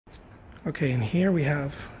Okay, and here we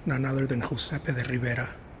have none other than Jusepe de Rivera.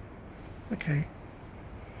 Okay,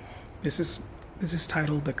 this is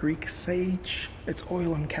titled The Greek Sage. It's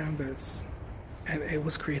oil on canvas, and it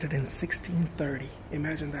was created in 1630.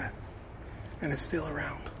 Imagine that, and it's still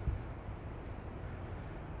around.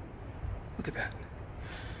 Look at that.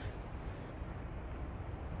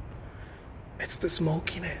 It's the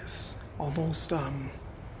smokiness, almost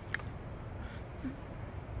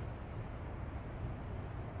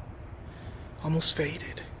almost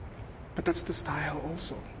faded, but that's the style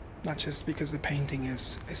also. Not just because the painting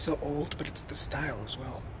is so old, but it's the style as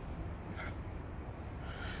well.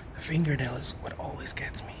 The fingernail is what always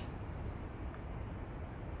gets me.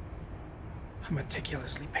 How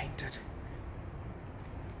meticulously painted.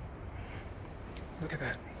 Look at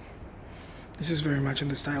that. This is very much in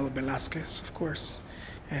the style of Velázquez, of course,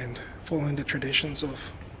 and following the traditions of,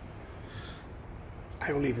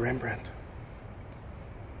 I believe, Rembrandt.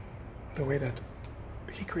 The way that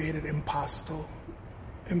he created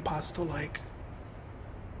impasto-like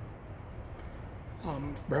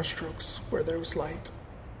brushstrokes where there's light,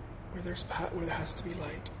 where there has to be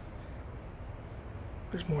light.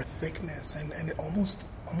 There's more thickness and it almost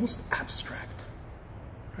abstract,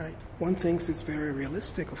 right? One thinks it's very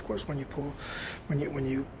realistic, of course, when you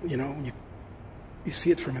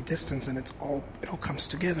see it from a distance and it all comes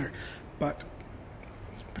together, but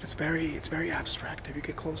it's very abstract. If you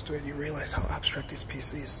get close to it, you realize how abstract this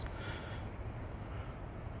piece is.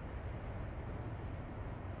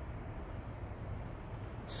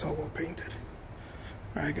 So well painted.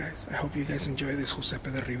 Alright guys, I hope you guys enjoy this Jusepe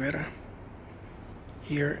de Rivera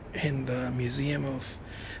here in the Museum of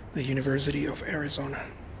the University of Arizona.